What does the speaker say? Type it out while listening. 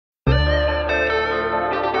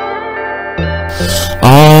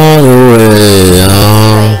All the way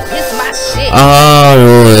on. All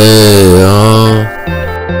the way on.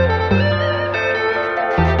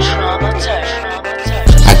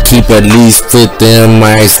 I keep at least 50 in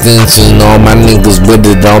my extension. All my niggas with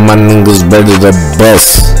it, all my niggas ready to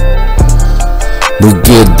bust. We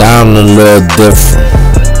get down a little different.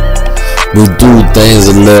 We do things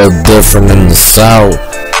a little different in the South.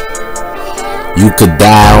 You could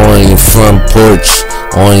die on your front porch,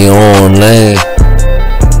 on your own lane.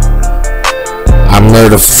 I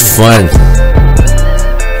murder for fun.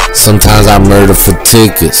 Sometimes I murder for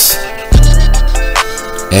tickets.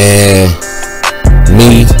 And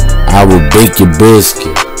me, I will bake your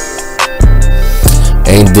biscuit.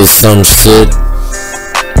 Ain't this some shit?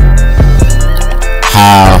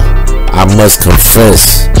 How I must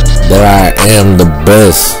confess that I am the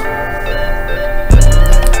best.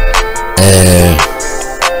 And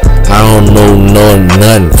I don't know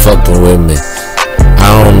none fucking with me.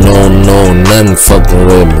 I don't know none fucking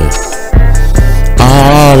with me.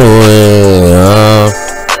 All the way up.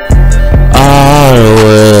 All the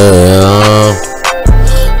way up.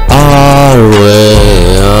 All the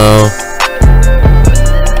way up.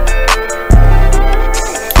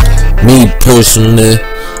 Me personally,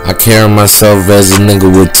 I carry myself as a nigga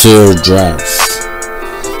with teardrops.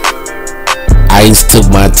 Ice took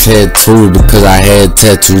my tattoo because I had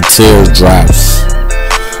tattooed teardrops.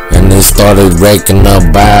 And they started racking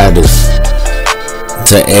up bodies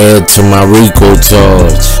to add to my RICO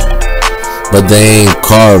charge. But they ain't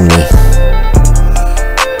caught me.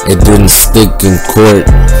 It didn't stick in court.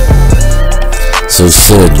 So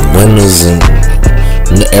shit, winners and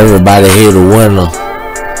everybody hate a winner.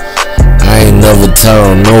 I ain't never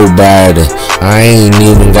telling nobody. I ain't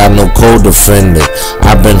even got no co-defendant.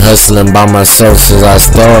 I've been hustling by myself since I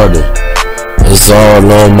started. It's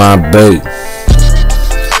all on my bait.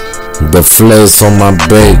 The flesh on my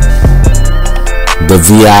bait. The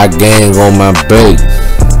VI gang on my bait.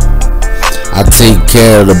 I take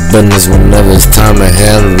care of the business whenever it's time to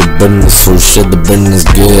handle the business. So shit, the business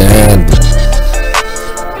get handled.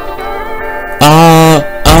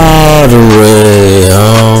 All the way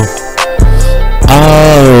on.